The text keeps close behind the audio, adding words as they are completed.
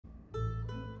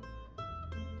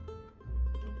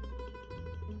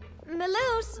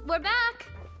Malouse, we're back!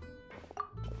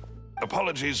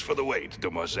 Apologies for the wait,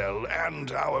 demoiselle,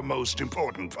 and our most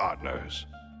important partners.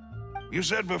 You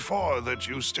said before that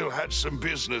you still had some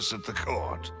business at the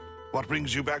court. What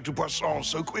brings you back to Poisson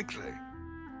so quickly?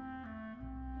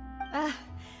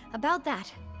 About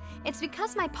that. It's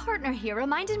because my partner here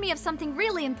reminded me of something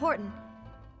really important.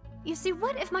 You see,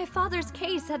 what if my father's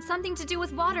case had something to do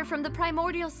with water from the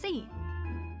primordial sea?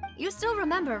 You still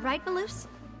remember, right, Malouse?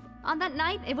 On that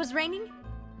night, it was raining?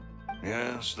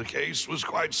 Yes, the case was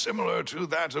quite similar to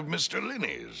that of Mr.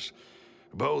 Linney's.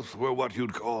 Both were what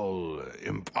you'd call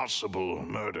impossible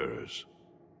murders.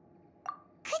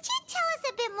 Could you tell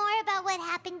us a bit more about what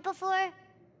happened before?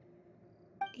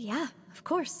 Yeah, of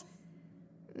course.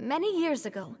 Many years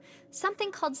ago,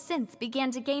 something called synth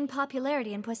began to gain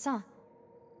popularity in Poisson.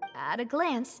 At a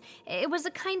glance, it was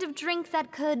a kind of drink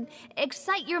that could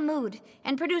excite your mood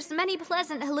and produce many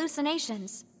pleasant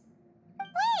hallucinations.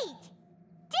 Wait!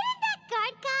 Didn't that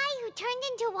guard guy who turned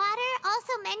into water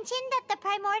also mention that the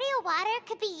primordial water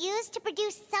could be used to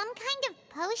produce some kind of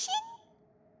potion?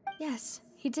 Yes,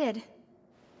 he did.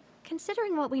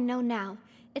 Considering what we know now,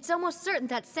 it's almost certain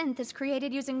that synth is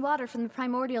created using water from the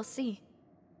primordial sea.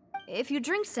 If you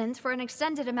drink synth for an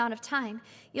extended amount of time,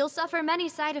 you'll suffer many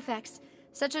side effects,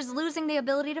 such as losing the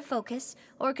ability to focus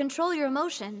or control your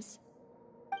emotions.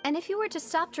 And if you were to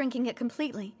stop drinking it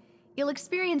completely, you'll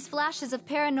experience flashes of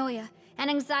paranoia and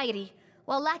anxiety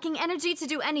while lacking energy to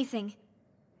do anything.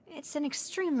 It's an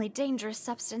extremely dangerous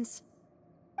substance.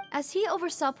 As he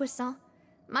oversaw Poisson,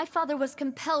 my father was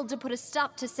compelled to put a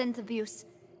stop to synth abuse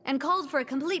and called for a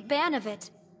complete ban of it.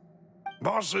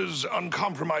 Boss's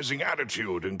uncompromising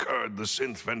attitude incurred the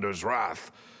synth vendor's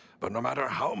wrath, but no matter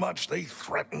how much they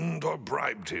threatened or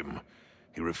bribed him,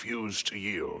 he refused to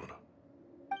yield.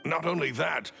 Not only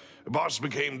that, Boss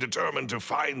became determined to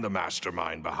find the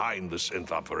mastermind behind the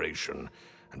synth operation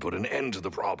and put an end to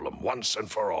the problem once and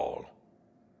for all.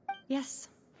 Yes,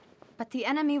 but the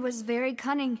enemy was very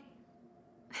cunning.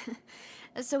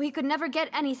 So he could never get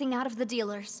anything out of the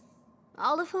dealers,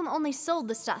 all of whom only sold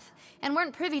the stuff and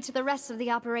weren't privy to the rest of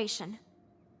the operation.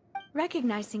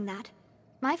 Recognizing that,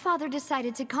 my father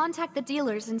decided to contact the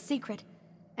dealers in secret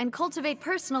and cultivate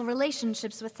personal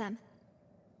relationships with them.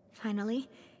 Finally,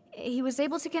 he was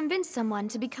able to convince someone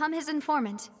to become his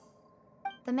informant.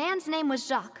 The man's name was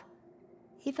Jacques.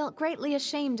 He felt greatly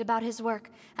ashamed about his work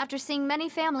after seeing many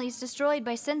families destroyed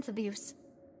by synth abuse.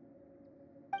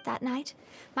 That night,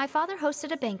 my father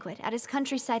hosted a banquet at his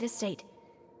countryside estate.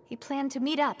 He planned to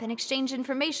meet up and exchange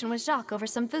information with Jacques over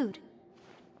some food.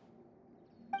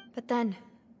 But then,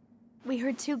 we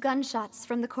heard 2 gunshots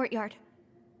from the courtyard.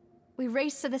 We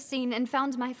raced to the scene and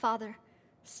found my father,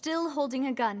 still holding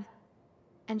a gun,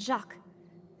 and Jacques,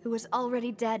 who was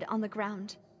already dead on the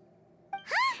ground.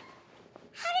 Huh?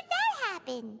 How did that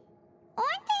happen?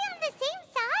 Aren't they on the same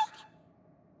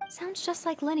side? Sounds just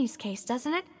like Lenny's case,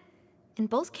 doesn't it? In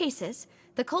both cases,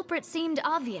 the culprit seemed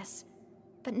obvious,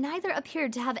 but neither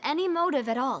appeared to have any motive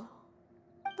at all.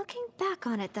 Looking back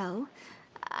on it, though,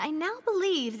 I now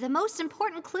believe the most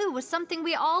important clue was something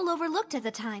we all overlooked at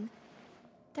the time.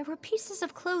 There were pieces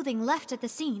of clothing left at the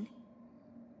scene.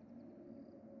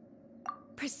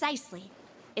 Precisely.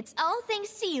 It's all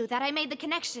thanks to you that I made the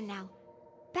connection now.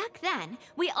 Back then,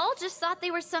 we all just thought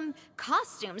they were some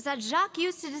costumes that Jacques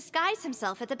used to disguise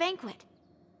himself at the banquet.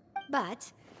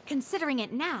 But, considering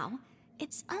it now,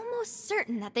 it's almost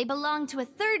certain that they belong to a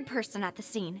third person at the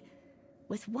scene.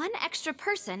 With one extra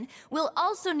person, we'll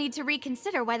also need to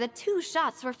reconsider why the 2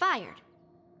 shots were fired.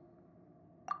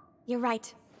 You're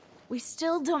right. We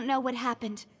still don't know what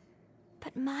happened.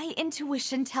 But my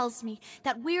intuition tells me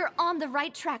that we're on the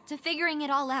right track to figuring it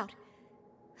all out.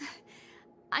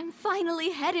 I'm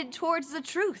finally headed towards the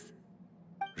truth.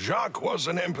 Jacques was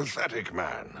an empathetic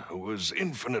man who was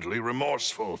infinitely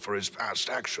remorseful for his past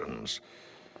actions.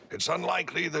 It's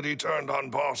unlikely that he turned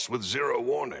on Boss with 0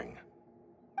 warning.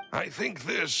 I think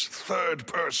this third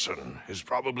person is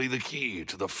probably the key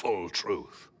to the full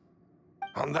truth.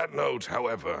 On that note,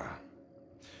 however,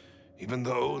 even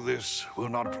though this will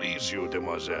not please you,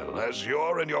 demoiselle, as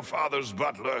your and your father's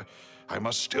butler, I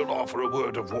must still offer a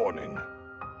word of warning.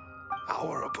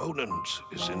 Our opponent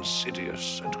is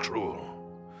insidious and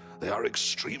cruel. They are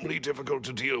extremely difficult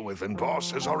to deal with, and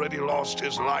Boss has already lost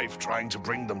his life trying to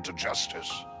bring them to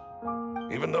justice.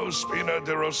 Even though Spina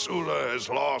de Rosula has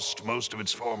lost most of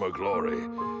its former glory,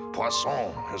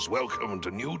 Poisson has welcomed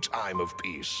a new time of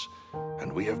peace,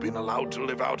 and we have been allowed to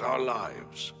live out our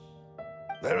lives.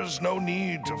 There is no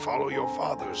need to follow your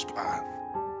father's path.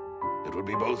 It would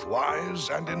be both wise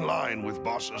and in line with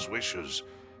Boss's wishes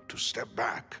to step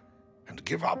back and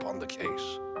give up on the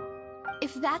case.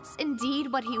 If that's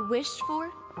indeed what he wished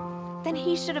for, then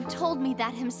he should have told me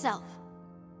that himself.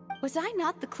 Was I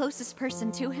not the closest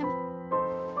person to him?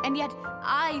 And yet,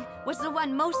 I was the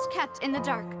one most kept in the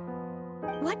dark.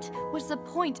 What was the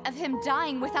point of him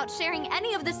dying without sharing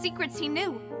any of the secrets he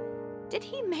knew? Did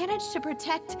he manage to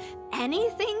protect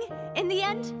anything in the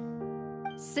end?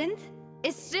 Synth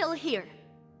is still here.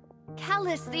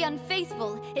 Callus the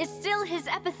Unfaithful is still his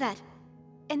epithet.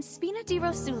 And Spina di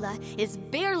Rosula is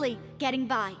barely getting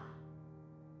by.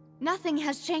 Nothing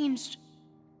has changed.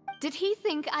 Did he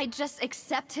think I'd just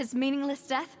accept his meaningless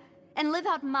death and live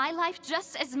out my life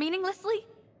just as meaninglessly?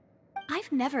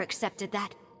 I've never accepted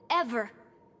that, ever.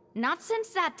 Not since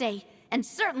that day, and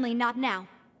certainly not now.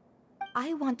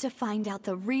 I want to find out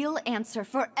the real answer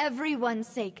for everyone's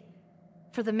sake.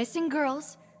 For the missing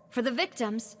girls, for the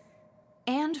victims,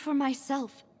 and for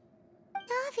myself.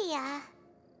 Navia.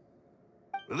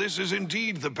 This is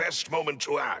indeed the best moment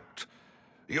to act.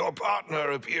 Your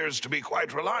partner appears to be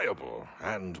quite reliable,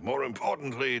 and more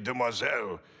importantly,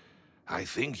 Demoiselle, I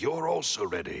think you're also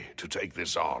ready to take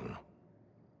this on.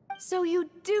 So you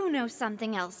do know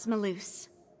something else, Malus?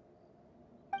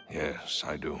 Yes,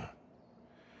 I do.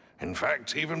 In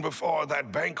fact, even before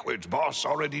that banquet, Boss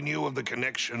already knew of the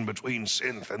connection between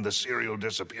Synth and the serial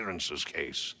disappearances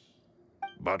case.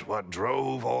 But what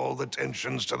drove all the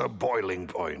tensions to the boiling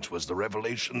point was the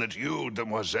revelation that you,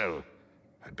 Demoiselle,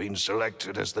 had been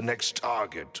selected as the next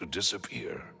target to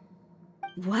disappear.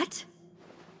 What?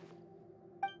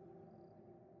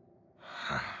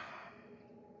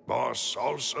 Boss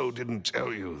also didn't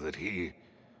tell you that he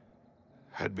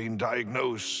had been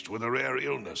diagnosed with a rare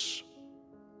illness.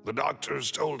 The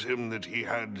doctors told him that he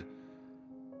had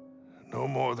no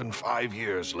more than 5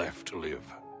 years left to live.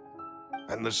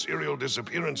 And the serial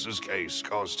disappearances case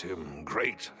caused him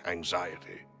great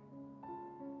anxiety.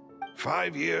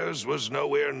 5 years was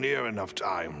nowhere near enough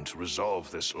time to resolve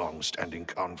this long-standing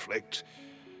conflict.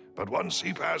 But once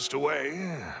he passed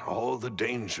away, all the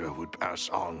danger would pass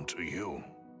on to you.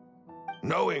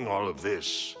 Knowing all of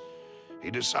this, he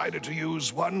decided to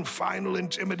use one final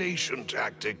intimidation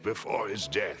tactic before his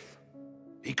death.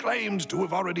 He claimed to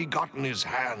have already gotten his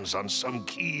hands on some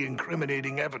key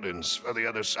incriminating evidence for the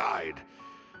other side,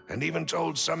 and even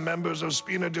told some members of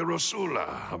Spina di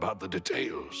Rosula about the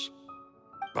details.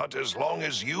 But as long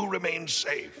as you remained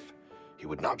safe, he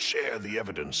would not share the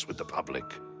evidence with the public.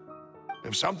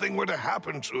 If something were to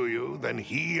happen to you, then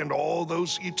he and all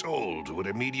those he told would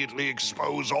immediately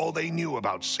expose all they knew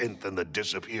about Synth and the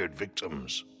disappeared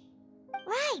victims.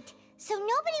 Right, so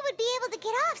nobody would be able to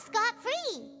get off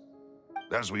scot-free.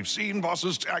 As we've seen,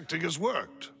 Boss's tactic has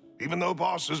worked. Even though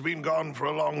Boss has been gone for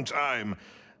a long time,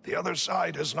 the other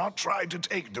side has not tried to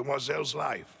take Demoiselle's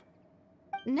life.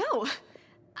 No,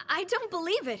 I don't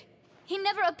believe it. He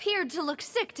never appeared to look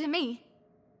sick to me.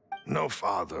 No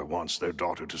father wants their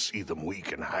daughter to see them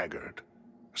weak and haggard,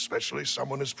 especially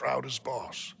someone as proud as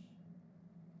Boss.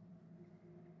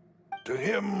 To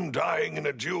him, dying in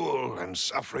a duel and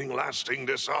suffering lasting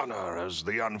dishonor as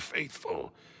the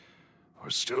Unfaithful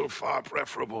was still far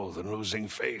preferable than losing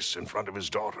face in front of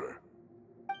his daughter.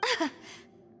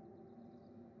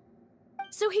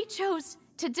 So he chose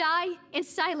to die in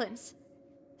silence,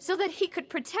 so that he could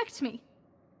protect me.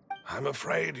 I'm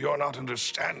afraid you're not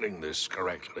understanding this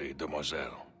correctly,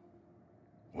 Demoiselle.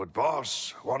 What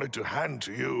Boss wanted to hand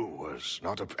to you was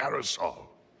not a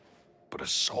parasol, but a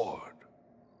sword.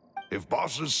 If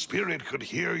Boss's spirit could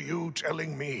hear you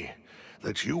telling me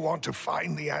that you want to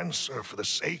find the answer for the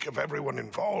sake of everyone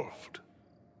involved,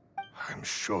 I'm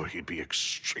sure he'd be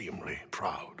extremely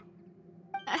proud.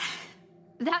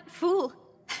 That fool.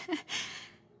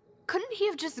 Couldn't he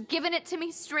have just given it to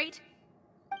me straight?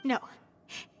 No.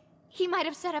 He might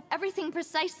have set up everything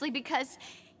precisely because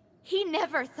he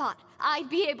never thought I'd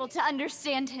be able to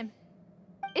understand him.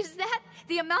 Is that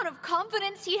the amount of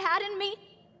confidence he had in me?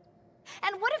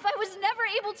 And what if I was never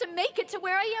able to make it to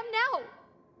where I am now?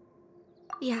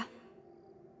 Yeah.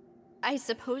 I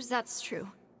suppose that's true.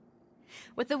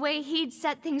 With the way he'd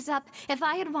set things up, if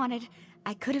I had wanted,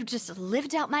 I could have just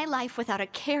lived out my life without a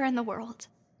care in the world.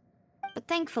 But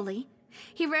thankfully,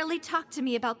 he rarely talked to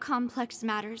me about complex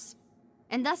matters,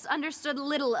 and thus understood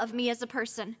little of me as a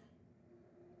person.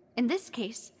 In this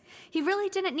case, he really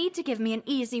didn't need to give me an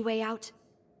easy way out.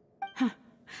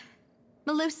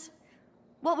 Malus,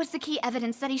 what was the key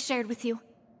evidence that he shared with you?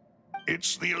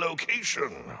 It's the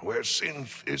location where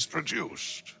Synth is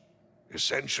produced.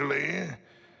 Essentially,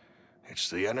 it's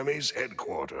the enemy's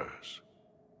headquarters.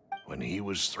 When he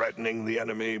was threatening the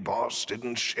enemy, Boss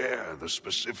didn't share the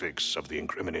specifics of the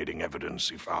incriminating evidence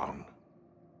he found.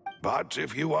 But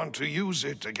if you want to use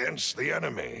it against the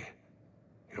enemy,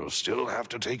 you'll still have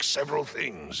to take several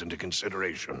things into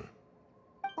consideration.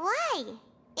 Why?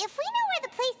 If we know where the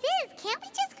place is, can't we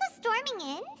just go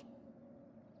storming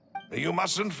in? You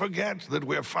mustn't forget that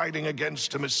we're fighting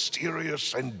against a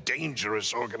mysterious and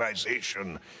dangerous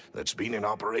organization that's been in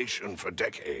operation for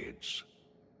decades.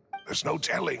 There's no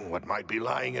telling what might be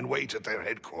lying in wait at their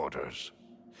headquarters.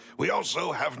 We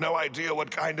also have no idea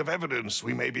what kind of evidence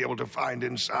we may be able to find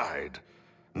inside,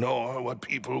 nor what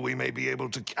people we may be able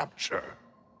to capture.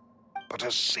 But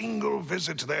a single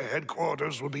visit to their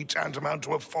headquarters would be tantamount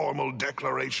to a formal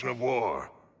declaration of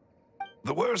war.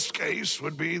 The worst case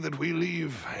would be that we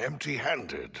leave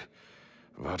empty-handed,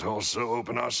 but also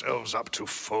open ourselves up to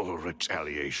full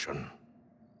retaliation.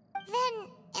 Then,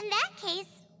 in that case,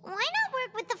 why not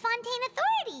work with the Fontaine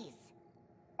authorities?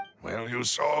 Well, you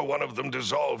saw one of them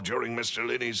dissolve during Mr.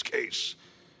 Linney's case.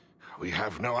 We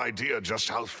have no idea just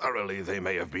how thoroughly they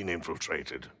may have been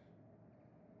infiltrated.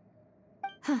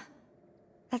 Huh.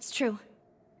 That's true.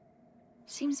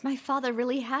 Seems my father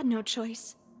really had no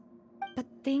choice. But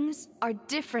things are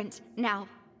different now.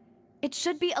 It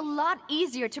should be a lot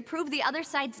easier to prove the other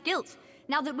side's guilt,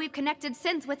 now that we've connected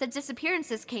Synth with the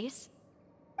disappearances case.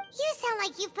 You sound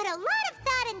like you've put a lot of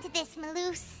thought into this,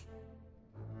 Maloose.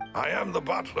 I am the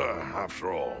butler,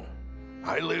 after all.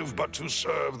 I live but to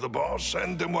serve the boss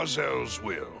and Demoiselle's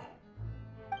will.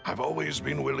 I've always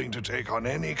been willing to take on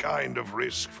any kind of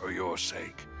risk for your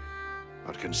sake.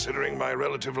 But considering my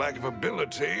relative lack of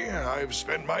ability, I've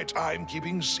spent my time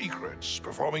keeping secrets,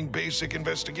 performing basic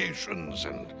investigations,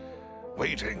 and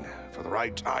waiting for the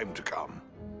right time to come.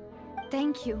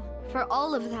 Thank you for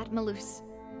all of that, Maloose.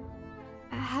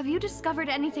 Have you discovered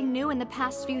anything new in the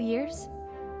past few years?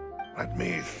 Let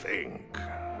me think.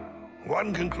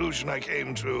 One conclusion I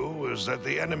came to was that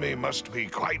the enemy must be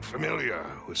quite familiar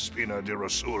with Spina di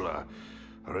Rosula,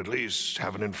 or at least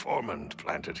have an informant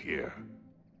planted here.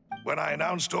 When I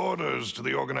announced orders to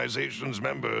the organization's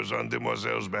members on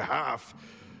Demoiselle's behalf,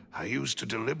 I used to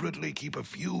deliberately keep a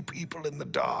few people in the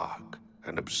dark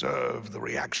and observe the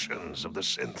reactions of the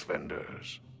synth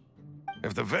vendors.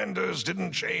 If the vendors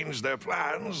didn't change their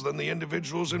plans, then the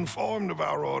individuals informed of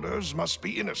our orders must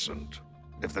be innocent.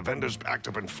 If the vendors packed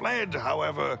up and fled,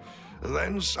 however,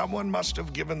 then someone must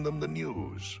have given them the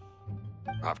news.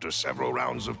 After several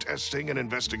rounds of testing and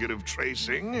investigative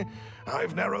tracing,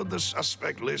 I've narrowed the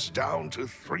suspect list down to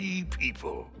 3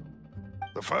 people.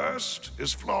 The first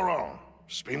is Florent,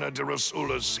 Spina di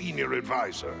Rosula's senior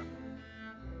advisor.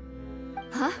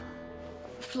 Huh?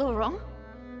 Florent?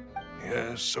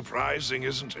 Yes, surprising,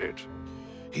 isn't it?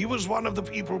 He was one of the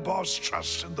people Boss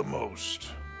trusted the most,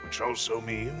 which also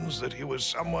means that he was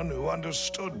someone who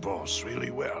understood Boss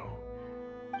really well.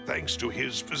 Thanks to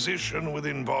his position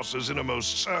within Boss's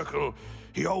innermost circle,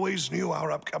 he always knew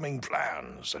our upcoming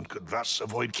plans and could thus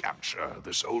avoid capture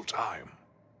this whole time.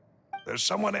 There's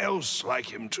someone else like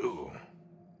him too.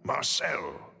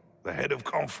 Marcel, the head of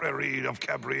Confrérie of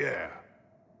Cabrières.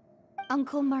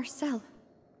 Uncle Marcel.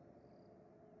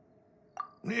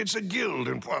 It's a guild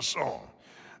in Poisson.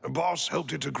 Boss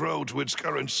helped it to grow to its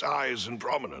current size and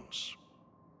prominence.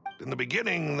 In the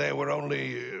beginning, they were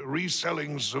only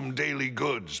reselling some daily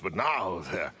goods, but now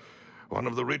they're one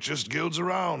of the richest guilds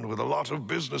around, with a lot of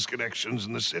business connections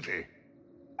in the city.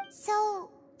 So,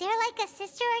 they're like a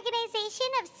sister organization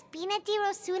of Spina di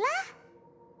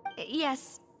Rosula?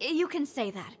 Yes, you can say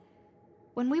that.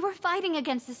 When we were fighting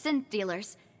against the synth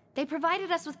dealers, they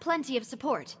provided us with plenty of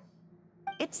support.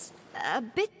 It's a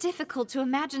bit difficult to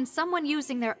imagine someone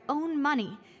using their own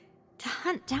money to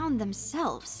hunt down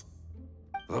themselves.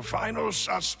 The final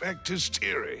suspect is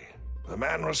Thierry, the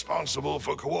man responsible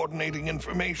for coordinating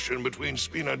information between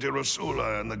Spina di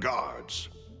Rosula and the guards.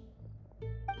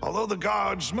 Although the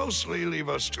guards mostly leave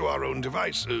us to our own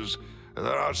devices,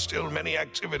 there are still many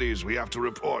activities we have to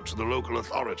report to the local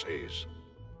authorities.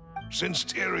 Since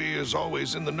Thierry is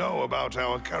always in the know about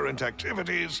our current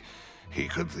activities, he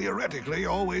could theoretically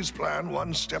always plan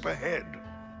one step ahead.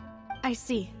 I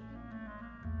see.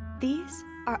 These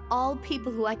are all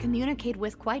people who I communicate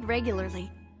with quite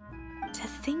regularly. To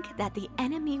think that the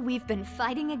enemy we've been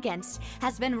fighting against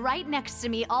has been right next to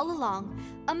me all along,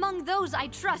 among those I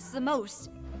trust the most.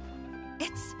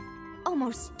 It's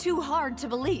almost too hard to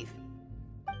believe.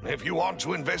 If you want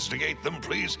to investigate them,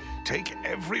 please take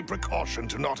every precaution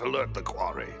to not alert the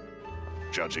quarry.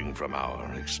 Judging from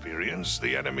our experience,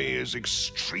 the enemy is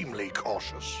extremely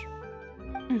cautious.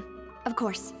 Of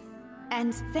course.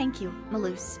 And thank you,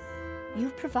 Maloose.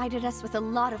 You've provided us with a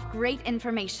lot of great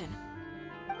information.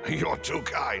 You're too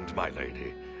kind, my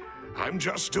lady. I'm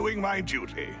just doing my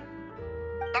duty.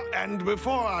 And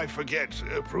before I forget,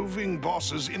 proving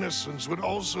Boss's innocence would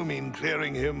also mean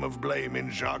clearing him of blame in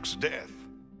Jacques' death.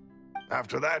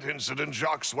 After that incident,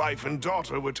 Jacques' wife and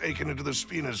daughter were taken into the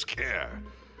Spina's care.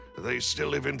 They still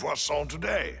live in Poisson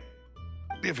today.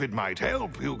 If it might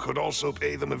help, you could also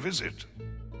pay them a visit.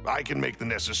 I can make the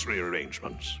necessary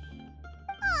arrangements.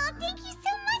 Aw, thank you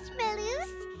so much, Malus.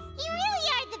 You really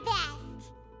are the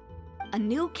best. A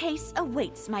new case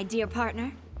awaits, my dear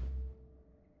partner.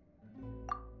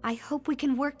 I hope we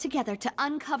can work together to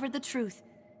uncover the truth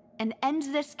and end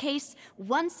this case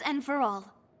once and for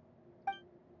all.